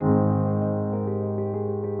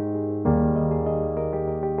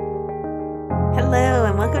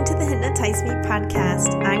welcome to the Hypnotize Me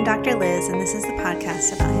podcast. I'm Dr. Liz, and this is the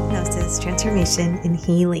podcast about hypnosis, transformation, and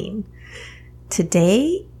healing.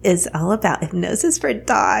 Today is all about hypnosis for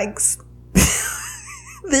dogs.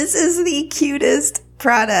 This is the cutest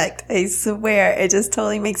product, I swear. It just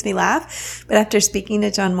totally makes me laugh. But after speaking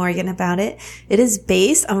to John Morgan about it, it is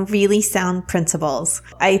based on really sound principles.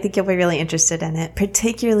 I think you'll be really interested in it,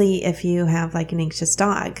 particularly if you have like an anxious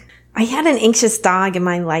dog. I had an anxious dog in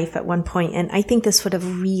my life at one point, and I think this would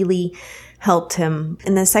have really helped him.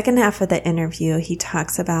 In the second half of the interview, he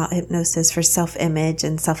talks about hypnosis for self-image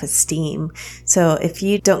and self-esteem. So if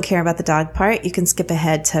you don't care about the dog part, you can skip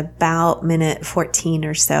ahead to about minute 14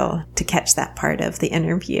 or so to catch that part of the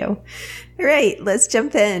interview. All right, let's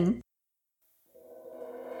jump in.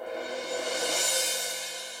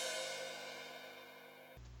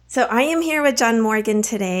 So I am here with John Morgan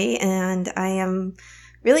today, and I am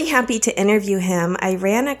really happy to interview him. I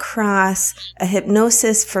ran across a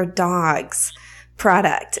hypnosis for dogs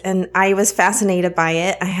product, and I was fascinated by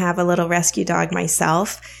it. I have a little rescue dog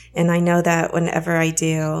myself, and I know that whenever I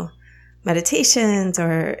do meditations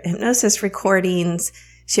or hypnosis recordings,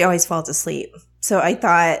 she always falls asleep. So I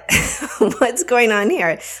thought, what's going on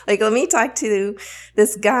here? Like, let me talk to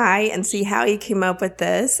this guy and see how he came up with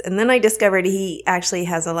this. And then I discovered he actually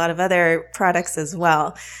has a lot of other products as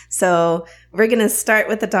well. So we're going to start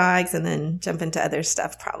with the dogs and then jump into other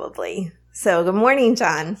stuff probably. So good morning,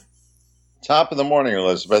 John. Top of the morning,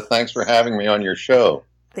 Elizabeth. Thanks for having me on your show.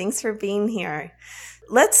 Thanks for being here.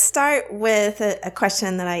 Let's start with a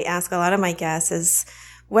question that I ask a lot of my guests is,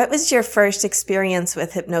 what was your first experience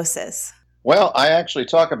with hypnosis? Well, I actually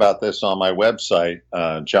talk about this on my website,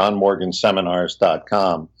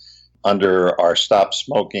 johnmorganseminars.com, under our Stop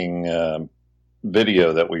Smoking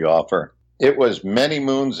video that we offer. It was many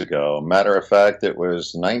moons ago. Matter of fact, it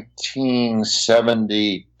was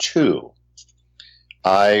 1972.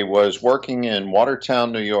 I was working in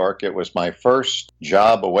Watertown, New York. It was my first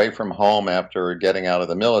job away from home after getting out of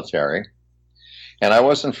the military, and I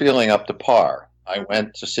wasn't feeling up to par. I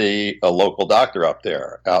went to see a local doctor up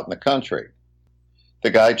there out in the country. The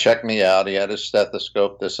guy checked me out. He had his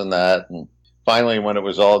stethoscope, this and that. And finally, when it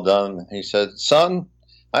was all done, he said, "Son,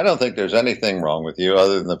 I don't think there's anything wrong with you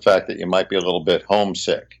other than the fact that you might be a little bit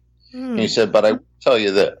homesick." He said, "But I will tell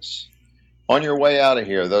you this. On your way out of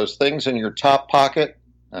here, those things in your top pocket,"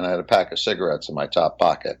 and I had a pack of cigarettes in my top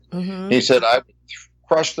pocket. He said, "I would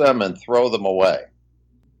crush them and throw them away."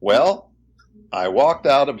 Well, I walked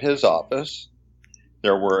out of his office.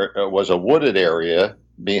 There was a wooded area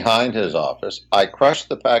behind his office. I crushed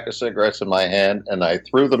the pack of cigarettes in my hand and I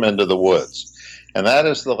threw them into the woods. And that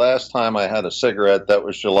is the last time I had a cigarette. That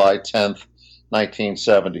was July 10th,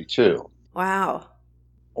 1972. Wow.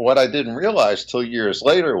 What I didn't realize till years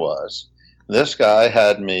later was this guy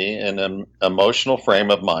had me in an emotional frame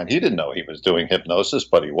of mind. He didn't know he was doing hypnosis,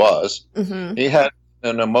 but he was. He had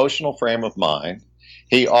an emotional frame of mind.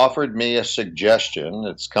 He offered me a suggestion.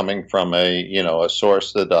 It's coming from a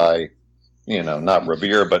source that I, not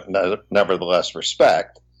revere, but nevertheless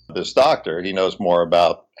respect. This doctor, he knows more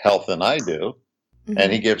about health than I do,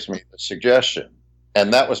 and he gives me the suggestion.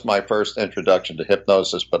 And that was my first introduction to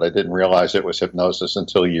hypnosis, but I didn't realize it was hypnosis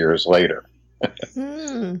until years later.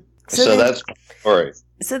 So that's my story.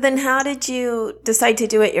 So then how did you decide to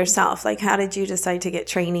do it yourself? Like, how did you decide to get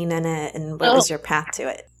training in it, and what was your path to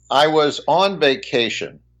it? I was on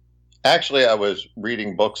vacation. Actually, I was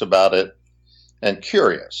reading books about it and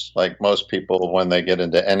curious. Like most people, when they get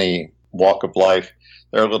into any walk of life,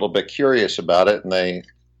 they're a little bit curious about it and they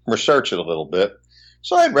research it a little bit.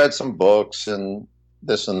 So I read some books and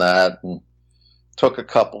this and that and took a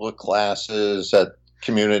couple of classes at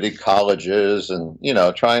community colleges and,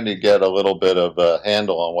 trying to get a little bit of a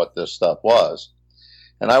handle on what this stuff was.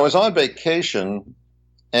 And I was on vacation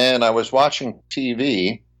and I was watching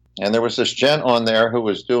TV. And there was this gent on there who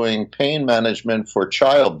was doing pain management for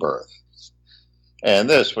childbirth. And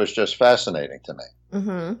this was just fascinating to me.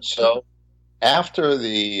 So after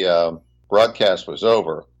the broadcast was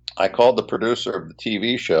over, I called the producer of the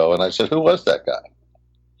TV show and I said, "Who was that guy?"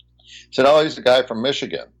 He said, "Oh, he's the guy from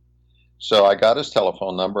Michigan." So I got his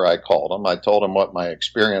telephone number. I called him. I told him what my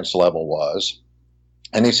experience level was.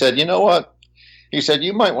 And he said, "You know what?" He said,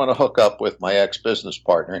 "You might want to hook up with my ex-business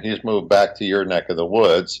partner. He's moved back to your neck of the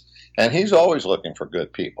woods, and he's always looking for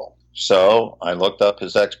good people." So I looked up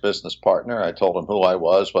his ex-business partner. I told him who I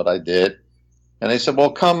was, what I did. And he said,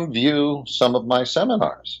 "Well, come view some of my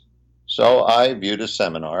seminars." So I viewed his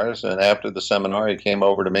seminars. And after the seminar, he came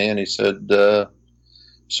over to me and he said,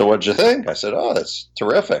 "So what'd you think?" I said, "Oh, that's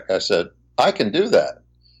terrific." I said, "I can do that.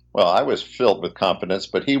 Well, I was filled with confidence,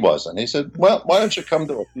 but he wasn't. He said, well, why don't you come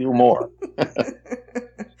to a few more?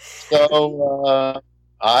 So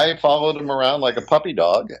I followed him around like a puppy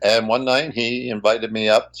dog. And one night he invited me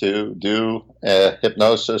up to do a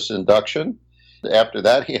hypnosis induction. After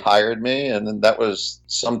that, he hired me. And then that was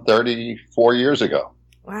some 34 years ago.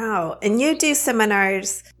 Wow. And you do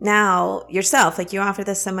seminars now yourself, like you offer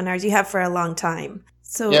the seminars you have for a long time.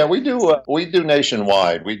 So yeah, we do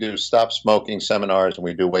nationwide. We do stop smoking seminars and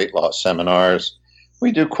we do weight loss seminars.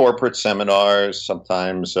 We do corporate seminars,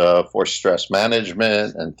 sometimes for stress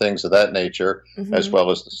management and things of that nature, as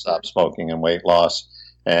well as the stop smoking and weight loss,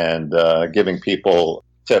 and giving people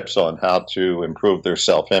tips on how to improve their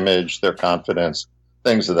self-image, their confidence,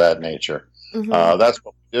 things of that nature. That's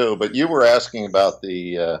what we do. But you were asking about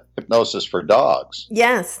the hypnosis for dogs.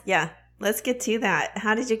 Yes. Yeah. Let's get to that.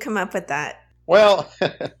 How did you come up with that? Well,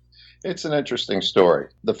 it's an interesting story.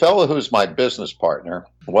 The fellow who's my business partner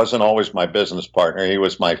wasn't always my business partner. He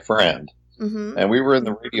was my friend. And we were in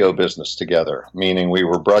the radio business together, meaning we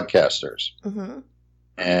were broadcasters.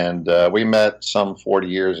 And we met some 40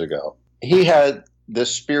 years ago. He had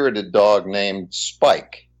this spirited dog named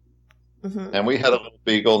Spike. And we had a little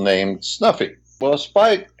beagle named Snuffy. Well,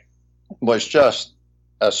 Spike was just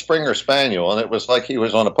a Springer Spaniel, and it was like he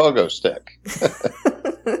was on a pogo stick.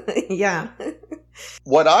 Yeah.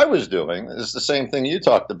 What I was doing is the same thing you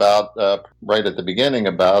talked about right at the beginning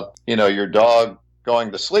about, your dog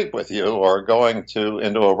going to sleep with you or going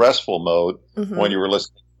into a restful mode when you were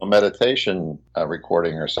listening to a meditation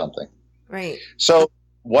recording or something. Right. So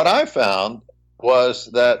what I found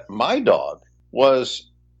was that my dog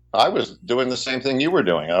I was doing the same thing you were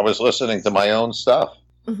doing. I was listening to my own stuff.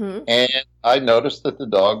 And I noticed that the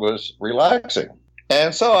dog was relaxing.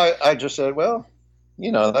 And so I just said, well,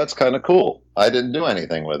 that's kind of cool. I didn't do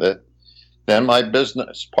anything with it. Then my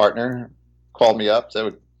business partner called me up,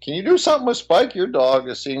 said, can you do something with Spike? Your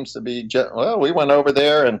dog seems to be, well, we went over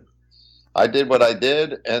there and I did what I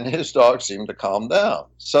did and his dog seemed to calm down.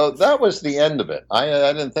 So that was the end of it. I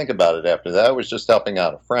didn't think about it after that. I was just helping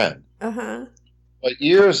out a friend. But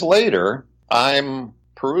years later, I'm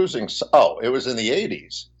perusing, it was in the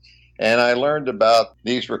 80s. And I learned about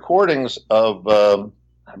these recordings of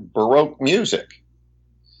Baroque music.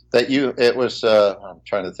 It was, I'm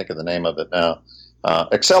trying to think of the name of it now,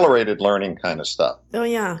 accelerated learning kind of stuff. Oh,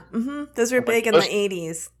 yeah. Those were big in the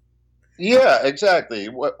 80s. Yeah, exactly.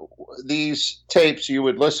 These tapes you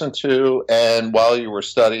would listen to, and while you were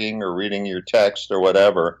studying or reading your text or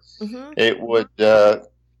whatever, it would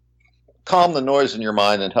calm the noise in your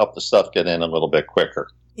mind and help the stuff get in a little bit quicker.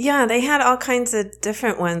 Yeah, they had all kinds of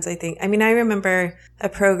different ones, I think. I mean, I remember a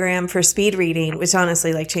program for speed reading, which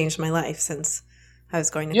honestly changed my life since I was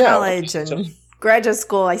going to college and graduate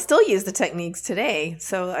school. I still use the techniques today.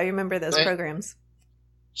 So I remember those programs.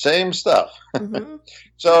 Same stuff.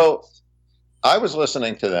 So I was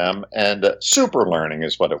listening to them, and super learning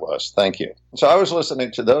is what it was. Thank you. So I was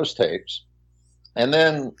listening to those tapes. And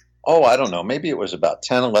then, I don't know, maybe it was about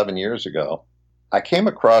 10, 11 years ago, I came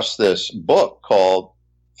across this book called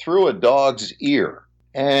Through a Dog's Ear.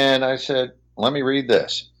 And I said, let me read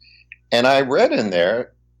this. And I read in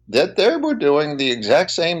there that they were doing the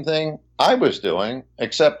exact same thing I was doing,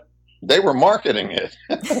 except they were marketing it.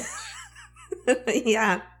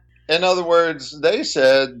 Yeah. In other words, they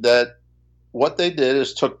said that what they did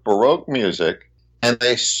is took Baroque music and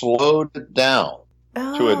they slowed it down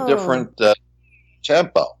to a different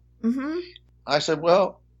tempo. I said,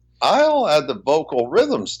 well, I'll add the vocal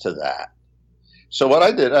rhythms to that. So what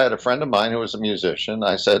I did, I had a friend of mine who was a musician.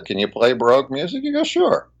 I said, can you play Baroque music? He goes,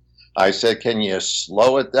 sure. I said, can you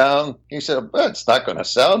slow it down? He said, well, it's not going to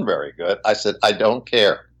sound very good. I said, I don't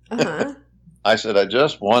care. I said, I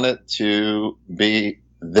just want it to be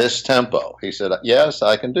this tempo. He said, yes,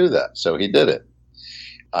 I can do that. So he did it.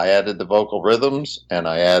 I added the vocal rhythms and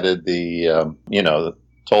I added the,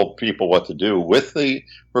 told people what to do with the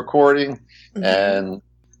recording and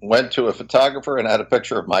went to a photographer and had a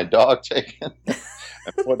picture of my dog taken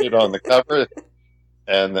and put it on the cover.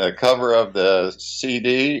 And the cover of the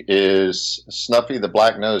CD is Snuffy the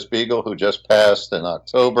Black-Nosed Beagle, who just passed in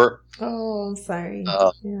October. Oh, I'm sorry.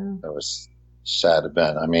 It was a sad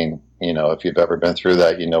event. I mean, if you've ever been through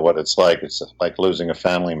that, you know what it's like. It's like losing a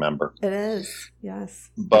family member. It is, yes.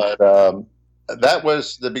 But that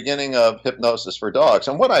was the beginning of hypnosis for dogs.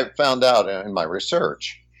 And what I found out in my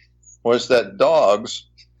research was that dogs,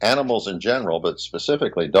 animals in general, but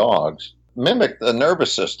specifically dogs, mimic the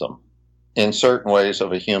nervous system in certain ways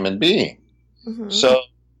of a human being. So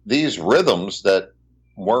these rhythms that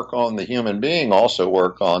work on the human being also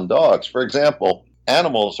work on dogs. For example,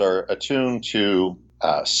 animals are attuned to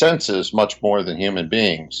senses much more than human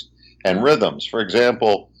beings, and rhythms. For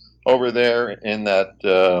example, over there in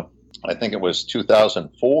that, I think it was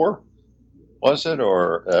 2004, was it?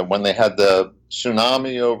 Or when they had the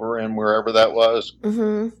tsunami over in wherever that was.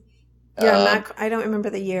 Mm-hmm. Yeah, I don't remember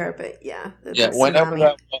the year, but yeah. Whenever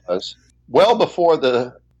that was, well before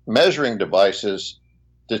the measuring devices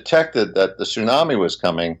detected that the tsunami was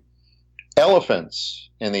coming, elephants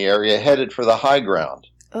in the area headed for the high ground.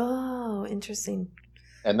 Oh, interesting.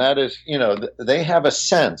 And that is, they have a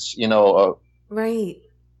sense, right.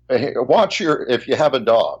 If you have a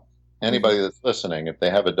dog, anybody that's listening, if they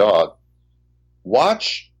have a dog,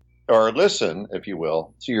 watch or listen, if you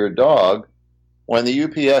will, to your dog when the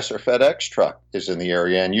UPS or FedEx truck is in the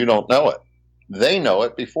area and you don't know it. They know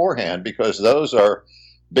it beforehand because those are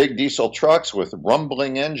big diesel trucks with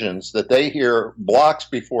rumbling engines that they hear blocks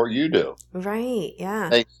before you do. Right, yeah.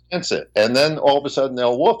 They sense it. And then all of a sudden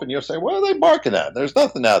they'll woof and you'll say, what are they barking at? There's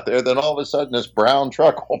nothing out there. Then all of a sudden this brown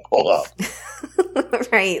truck will pull up.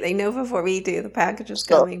 Right. They know before we do. The package is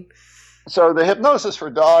coming. So the hypnosis for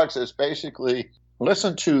dogs is basically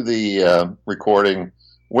listen to the recording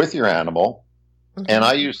with your animal. Mm-hmm. And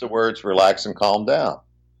I use the words relax and calm down.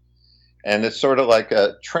 And it's sort of like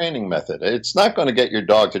a training method. It's not going to get your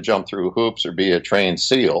dog to jump through hoops or be a trained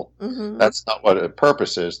SEAL. Mm-hmm. That's not what the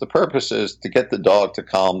purpose is. The purpose is to get the dog to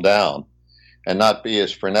calm down and not be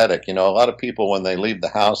as frenetic. A lot of people, when they leave the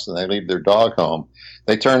house and they leave their dog home,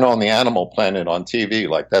 they turn on the Animal Planet on TV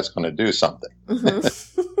like that's going to do something.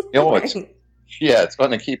 Mm-hmm. Right. It's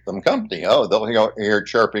going to keep them company. Oh, they'll hear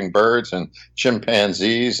chirping birds and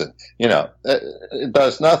chimpanzees, and it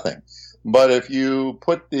does nothing. But if you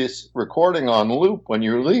put this recording on loop when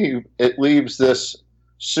you leave, it leaves this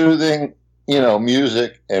soothing,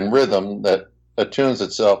 music and rhythm that attunes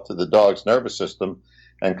itself to the dog's nervous system.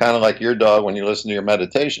 And kind of like your dog, when you listen to your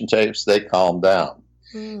meditation tapes, they calm down.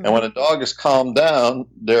 Mm. And when a dog is calmed down,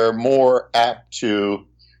 they're more apt to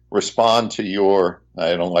respond to your,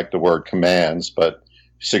 I don't like the word commands, but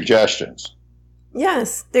suggestions.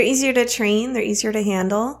 Yes. They're easier to train. They're easier to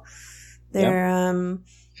handle. They're,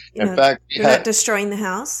 in fact, you're not destroying the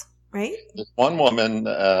house, right? One woman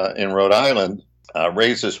in Rhode Island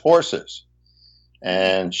raises horses.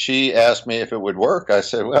 And she asked me if it would work. I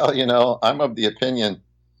said, well, I'm of the opinion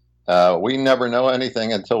we never know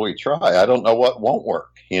anything until we try. I don't know what won't work,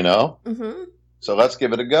 Mm-hmm. So let's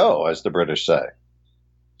give it a go, as the British say.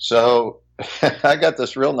 So I got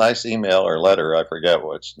this real nice email or letter, I forget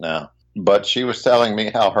which now, but she was telling me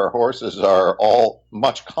how her horses are all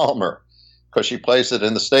much calmer because she placed it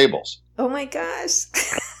in the stables. Oh my gosh.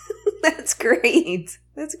 That's great.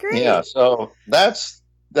 That's great. Yeah, so that's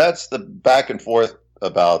the back and forth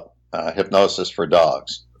about hypnosis for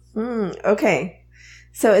dogs. Okay.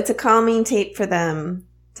 So it's a calming tape for them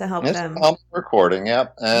to help them. It's a calming recording,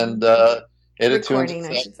 yep. And it recording,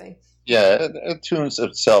 I should say. Yeah, it tunes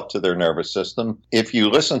itself to their nervous system. If you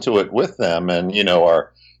listen to it with them and,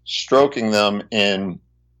 are stroking them in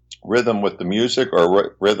rhythm with the music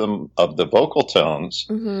or rhythm of the vocal tones,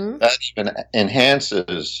 mm-hmm. that even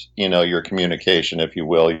enhances, your communication, if you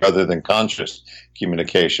will, rather than conscious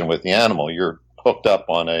communication with the animal. You're hooked up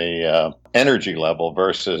on a energy level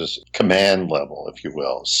versus command level, if you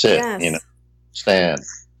will. Sit, yes. Stand.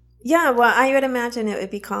 Yeah, well, I would imagine it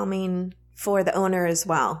would be calming for the owner as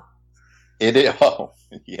well. It is. Oh,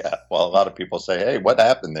 yeah. Well, a lot of people say, hey, what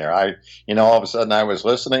happened there? All of a sudden I was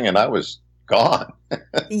listening and I was gone.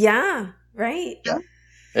 Yeah, right. Yeah.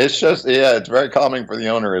 It's just, it's very calming for the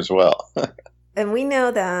owner as well. And we know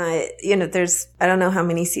that, there's, I don't know how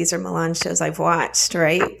many Cesar Millan shows I've watched,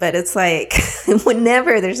 right? But it's like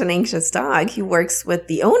whenever there's an anxious dog, he works with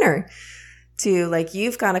the owner to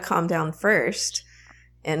you've got to calm down first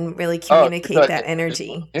and really communicate that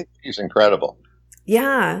energy. He's incredible.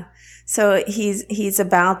 Yeah. So he's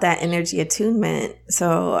about that energy attunement.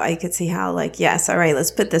 So I could see how yes, all right,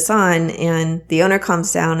 let's put this on, and the owner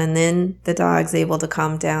calms down and then the dog's able to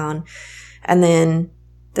calm down. And then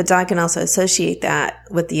the dog can also associate that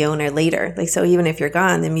with the owner later. So even if you're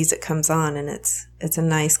gone, the music comes on and it's a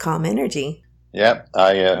nice calm energy. Yeah,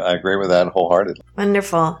 I agree with that wholeheartedly.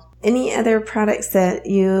 Wonderful. Any other products that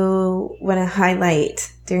you want to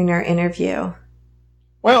highlight during our interview?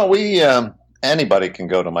 Well, anybody can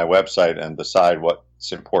go to my website and decide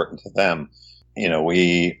what's important to them.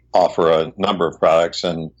 We offer a number of products,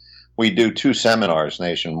 and we do 2 seminars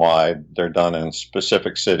nationwide. They're done in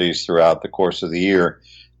specific cities throughout the course of the year.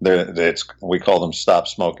 We call them Stop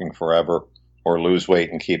Smoking Forever or Lose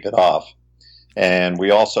Weight and Keep It Off. And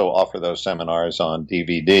we also offer those seminars on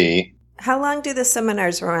DVD. How long do the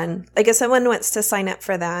seminars run? If someone wants to sign up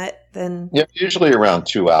for that, then... Yeah, usually around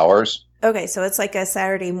 2 hours. Okay, so it's like a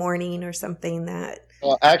Saturday morning or something that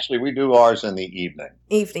Well, actually, we do ours in the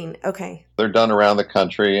evening. Okay. They're done around the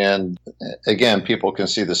country. And again, people can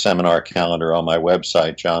see the seminar calendar on my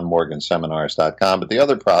website, johnmorganseminars.com. But the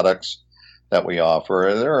other products that we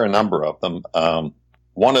offer, there are a number of them.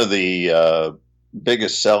 One of the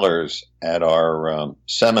biggest sellers at our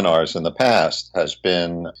seminars in the past has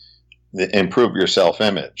been the Improve Your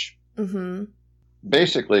Self-Image. Mm-hmm.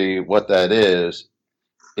 Basically, what that is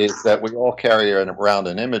that we all carry around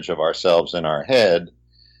an image of ourselves in our head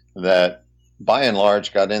that by and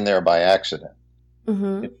large got in there by accident.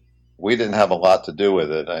 Mm-hmm. We didn't have a lot to do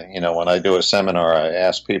with it. When I do a seminar, I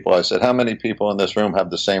ask people, I said, how many people in this room have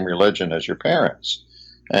the same religion as your parents?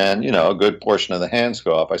 And, a good portion of the hands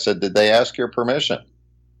go up. I said, did they ask your permission?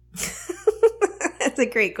 That's a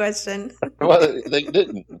great question. Well, they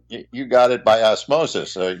didn't. You got it by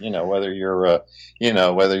osmosis. So, whether you're a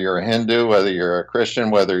Hindu, whether you're a Christian,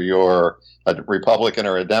 whether you're a Republican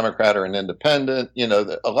or a Democrat or an independent,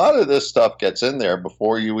 a lot of this stuff gets in there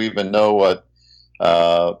before you even know what,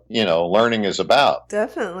 learning is about.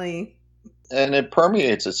 Definitely. And it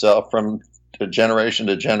permeates itself from generation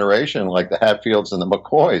to generation, like the Hatfields and the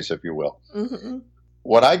McCoys, if you will. Mm-hmm.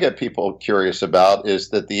 What I get people curious about is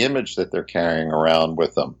that the image that they're carrying around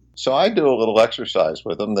with them. So I do a little exercise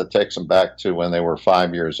with them that takes them back to when they were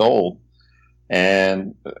 5 years old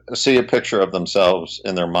and see a picture of themselves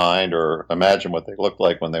in their mind or imagine what they looked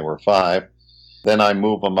like when they were 5. Then I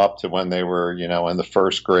move them up to when they were, in the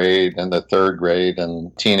first grade and the third grade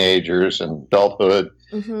and teenagers and adulthood,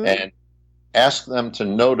 mm-hmm. and ask them to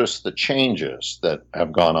notice the changes that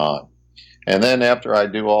have gone on. And then after I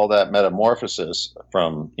do all that metamorphosis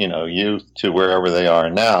from, youth to wherever they are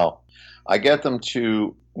now, I get them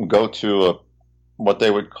to go to what they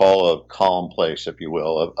would call a calm place, if you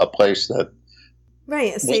will, a place that...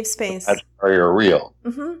 Right, a safe space. ...are real.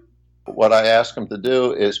 Mm-hmm. What I ask them to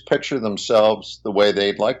do is picture themselves the way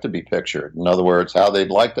they'd like to be pictured. In other words, how they'd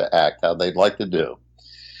like to act, how they'd like to do.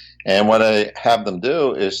 And what I have them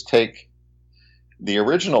do is take the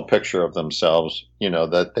original picture of themselves,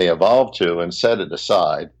 that they evolved to, and set it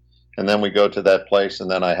aside. And then we go to that place,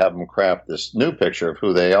 and then I have them craft this new picture of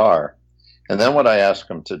who they are. And then what I ask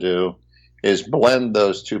them to do is blend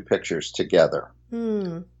those two pictures together.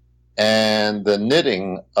 Mm. And the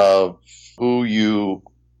knitting of who you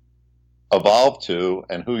evolve to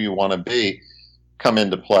and who you want to be come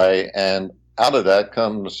into play. And out of that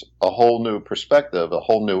comes a whole new perspective, a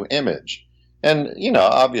whole new image. And,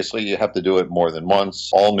 obviously you have to do it more than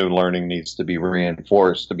once. All new learning needs to be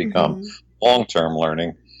reinforced to become mm-hmm. long-term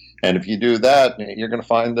learning. And if you do that, you're going to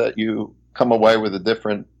find that you come away with a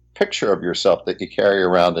different picture of yourself that you carry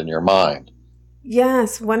around in your mind.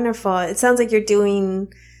 Yes, wonderful. It sounds like you're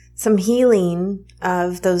doing some healing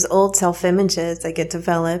of those old self-images that get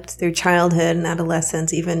developed through childhood and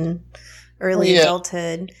adolescence, even early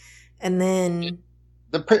adulthood. And then...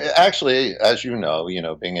 Actually, as you know,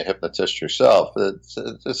 being a hypnotist yourself,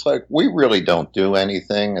 it's like we really don't do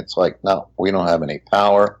anything. It's like, no, we don't have any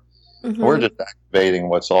power. Mm-hmm. We're just activating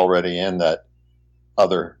what's already in that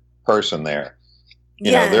other person there.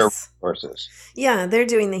 Their resources. Yeah, they're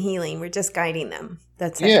doing the healing. We're just guiding them.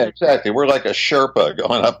 That's it. Yeah, exactly. We're like a Sherpa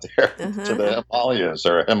going up there to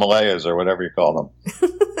the Himalayas or whatever you call them.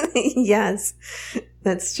 Yes,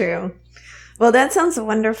 that's true. Well, that sounds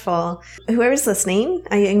wonderful. Whoever's listening,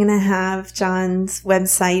 I'm going to have John's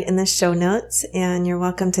website in the show notes, and you're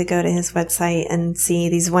welcome to go to his website and see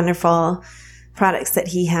these wonderful products that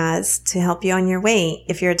he has to help you on your way,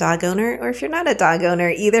 if you're a dog owner or if you're not a dog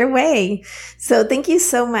owner, either way. So thank you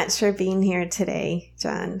so much for being here today,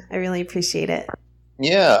 John. I really appreciate it.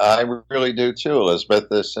 Yeah, I really do too, Elizabeth.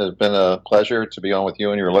 This has been a pleasure to be on with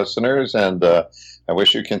you and your listeners, and I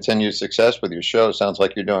wish you continued success with your show. Sounds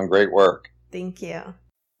like you're doing great work. Thank you.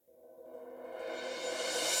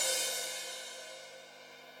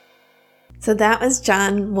 So that was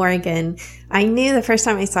John Morgan. I knew the first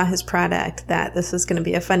time I saw his product that this was going to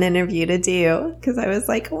be a fun interview to do, because I was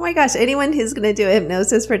like, oh my gosh, anyone who's going to do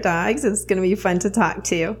hypnosis for dogs is going to be fun to talk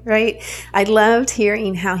to, right? I loved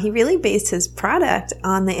hearing how he really based his product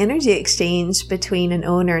on the energy exchange between an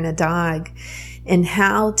owner and a dog and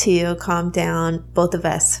how to calm down both of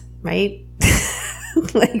us, right?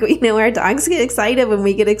 Like, we know our dogs get excited when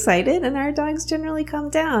we get excited, and our dogs generally calm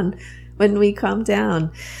down when we calm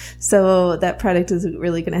down. So that product is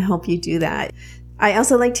really going to help you do that. I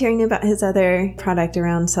also liked hearing about his other product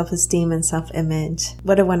around self-esteem and self-image.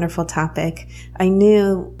 What a wonderful topic. I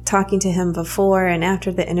knew talking to him before and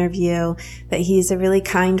after the interview that he's a really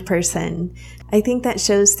kind person. I think that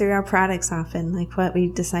shows through our products often, like what we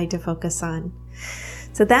decide to focus on.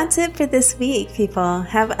 So that's it for this week, people.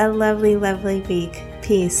 Have a lovely, lovely week.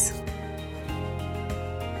 Peace.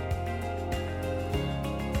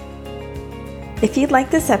 If you'd like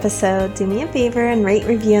this episode, do me a favor and rate,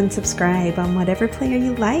 review, and subscribe on whatever player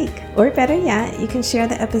you like. Or better yet, you can share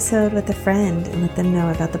the episode with a friend and let them know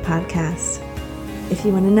about the podcast. If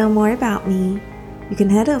you want to know more about me, you can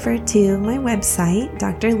head over to my website,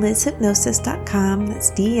 drlizhypnosis.com. That's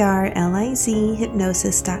DRLIZ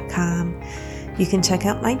hypnosis.com. You can check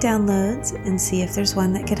out my downloads and see if there's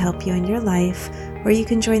one that could help you in your life, or you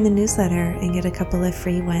can join the newsletter and get a couple of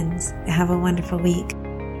free ones. Have a wonderful week.